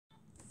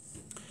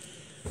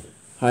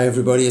Hi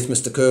everybody, it's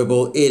Mr.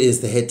 Kerbal. It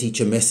is the Head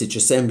Teacher Message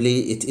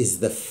Assembly. It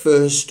is the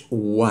first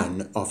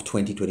one of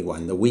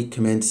 2021, the week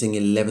commencing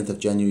 11th of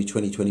January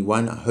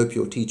 2021. I hope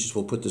your teachers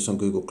will put this on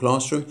Google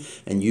Classroom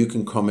and you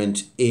can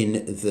comment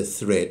in the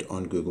thread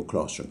on Google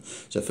Classroom.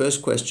 So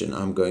first question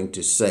I'm going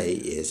to say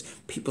is,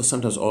 people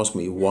sometimes ask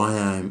me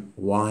why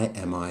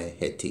am I a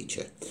head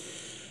teacher?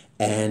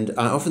 And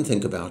I often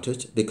think about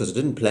it because I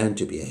didn't plan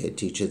to be a head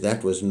teacher.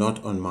 That was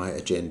not on my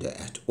agenda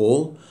at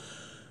all.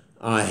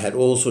 I had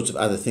all sorts of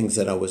other things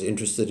that I was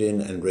interested in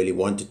and really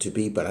wanted to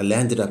be, but I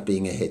landed up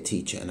being a head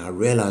teacher, and I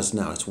realize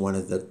now it's one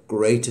of the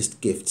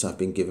greatest gifts I've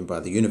been given by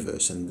the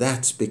universe, and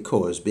that's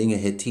because being a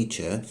head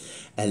teacher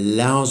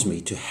allows me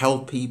to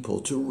help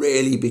people to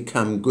really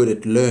become good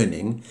at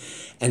learning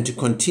and to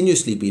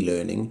continuously be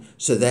learning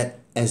so that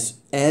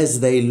as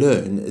they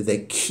learn, they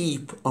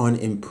keep on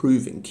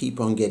improving, keep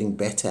on getting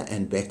better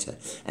and better.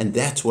 And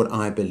that's what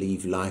I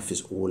believe life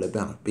is all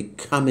about,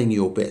 becoming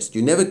your best.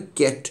 You never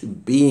get to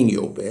being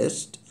your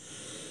best.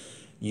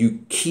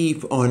 You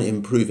keep on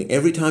improving.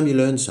 Every time you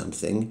learn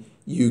something,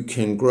 you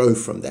can grow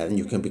from that and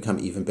you can become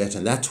even better.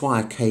 And that's why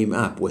I came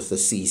up with the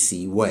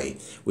CC way,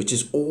 which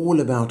is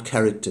all about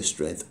character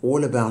strength,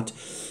 all about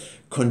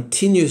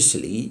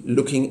continuously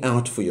looking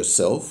out for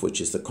yourself, which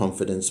is the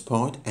confidence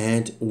part,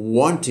 and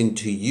wanting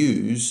to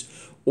use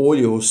all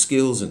your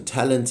skills and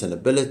talents and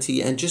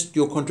ability and just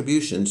your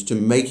contributions to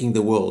making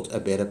the world a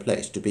better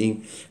place, to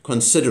being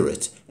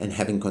considerate and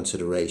having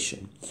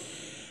consideration.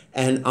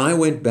 And I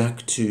went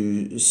back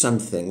to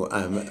something.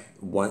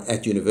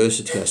 At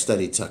university, I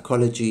studied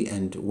psychology,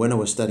 and when I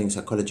was studying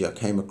psychology, I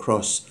came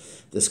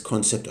across this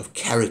concept of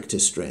character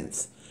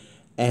strength.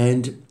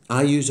 And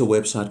I use a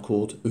website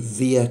called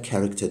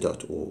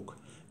viacharacter.org,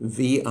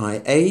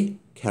 VIA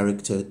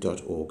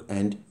character.org.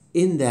 And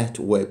in that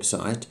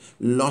website,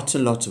 lots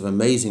and lots of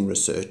amazing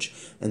research,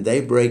 and they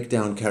break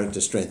down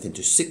character strength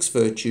into 6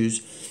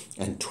 virtues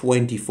and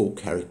 24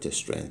 character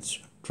strengths.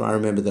 Try to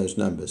remember those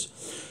numbers.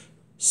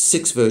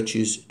 6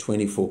 virtues,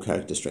 24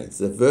 character strengths.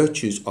 The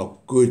virtues are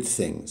good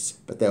things,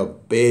 but they are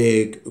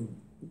big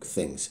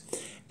things.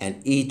 And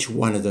each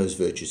one of those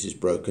virtues is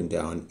broken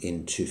down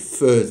into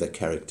further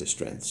character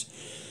strengths.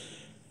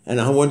 And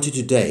I want to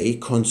today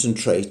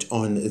concentrate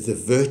on the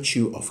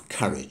virtue of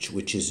courage,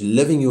 which is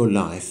living your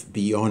life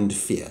beyond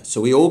fear. So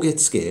we all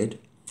get scared,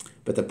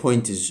 but the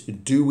point is,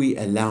 do we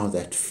allow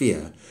that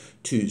fear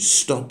to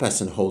stop us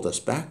and hold us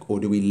back,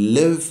 or do we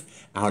live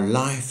our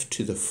life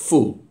to the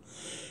full?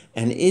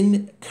 And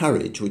in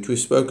courage, which we've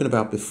spoken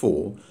about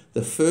before,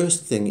 the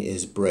first thing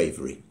is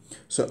bravery.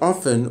 So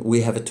often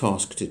we have a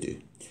task to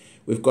do.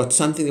 We've got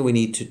something that we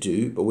need to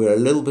do, but we're a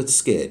little bit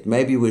scared.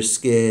 Maybe we're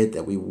scared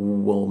that we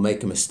will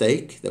make a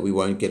mistake, that we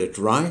won't get it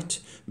right.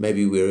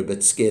 Maybe we're a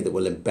bit scared that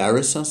we'll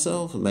embarrass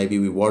ourselves. Maybe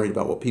we're worried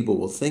about what people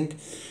will think.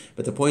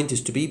 But the point is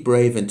to be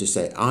brave and to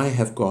say, I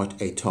have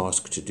got a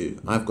task to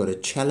do. I've got a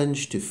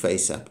challenge to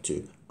face up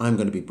to. I'm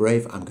going to be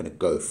brave. I'm going to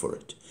go for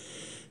it.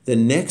 The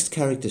next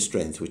character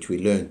strength, which we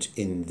learnt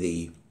in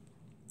the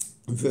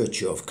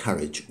virtue of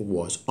courage,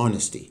 was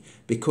honesty.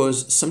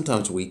 Because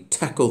sometimes we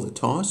tackle the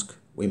task,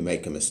 we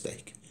make a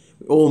mistake.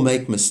 We all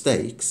make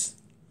mistakes.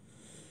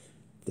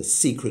 The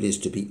secret is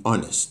to be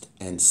honest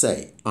and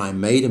say, I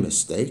made a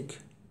mistake.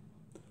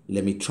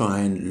 Let me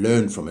try and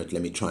learn from it.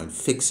 Let me try and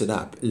fix it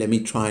up. Let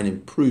me try and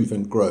improve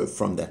and grow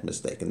from that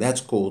mistake. And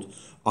that's called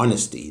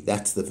honesty.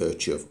 That's the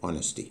virtue of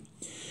honesty.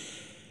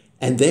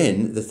 And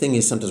then the thing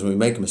is, sometimes when we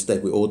make a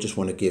mistake, we all just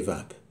want to give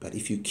up. But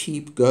if you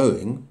keep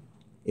going,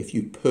 if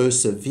you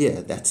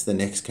persevere, that's the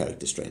next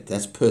character strength.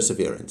 That's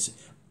perseverance.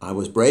 I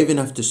was brave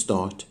enough to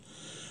start.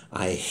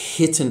 I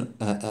hit an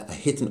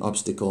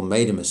obstacle,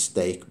 made a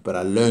mistake, but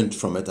I learned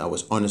from it. I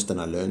was honest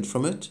and I learned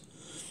from it.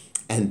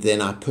 And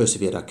then I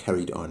persevered, I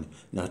carried on.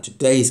 Now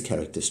today's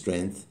character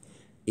strength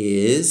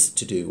is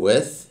to do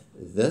with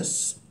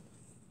this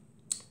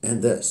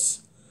and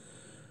this.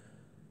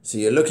 So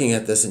you're looking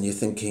at this and you're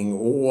thinking,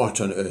 what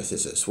on earth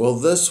is this? Well,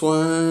 this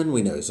one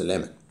we know is a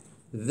lemon.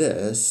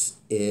 This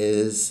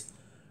is,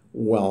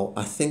 well,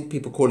 I think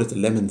people call it a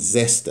lemon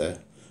zester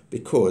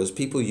because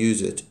people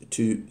use it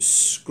to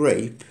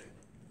scrape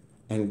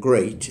and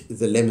grate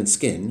the lemon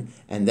skin,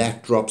 and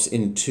that drops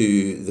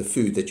into the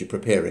food that you're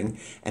preparing,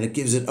 and it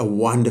gives it a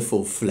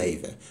wonderful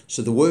flavor.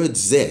 So the word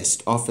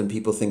zest, often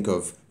people think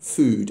of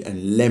food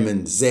and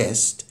lemon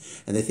zest,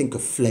 and they think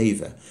of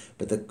flavor.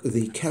 But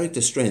the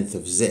character strength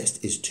of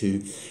zest is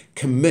to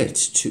commit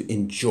to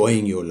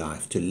enjoying your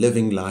life, to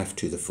living life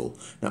to the full.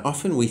 Now,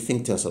 often we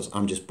think to ourselves,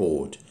 I'm just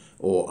bored,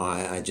 or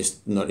I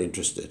just not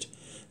interested.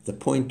 The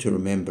point to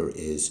remember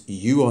is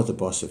you are the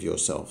boss of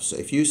yourself. So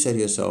if you say to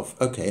yourself,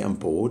 okay, I'm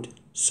bored,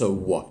 so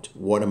what?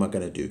 What am I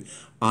going to do?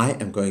 I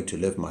am going to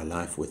live my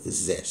life with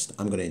zest.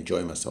 I'm going to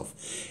enjoy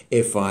myself.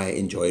 If I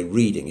enjoy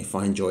reading, if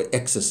I enjoy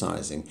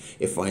exercising,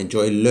 if I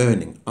enjoy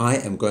learning, I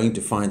am going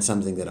to find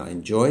something that I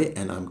enjoy,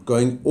 and I'm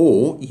going,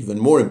 or even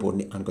more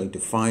importantly, I'm going to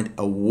find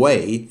a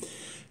way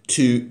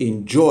to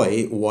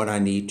enjoy what I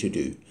need to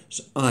do.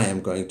 So I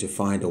am going to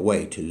find a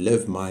way to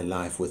live my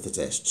life with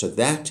zest. So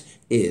that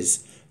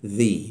is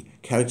the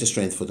character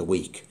strength for the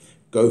week.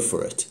 go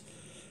for it.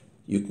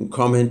 You can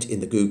comment in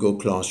the Google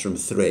Classroom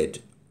thread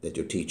that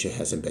your teacher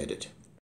has embedded.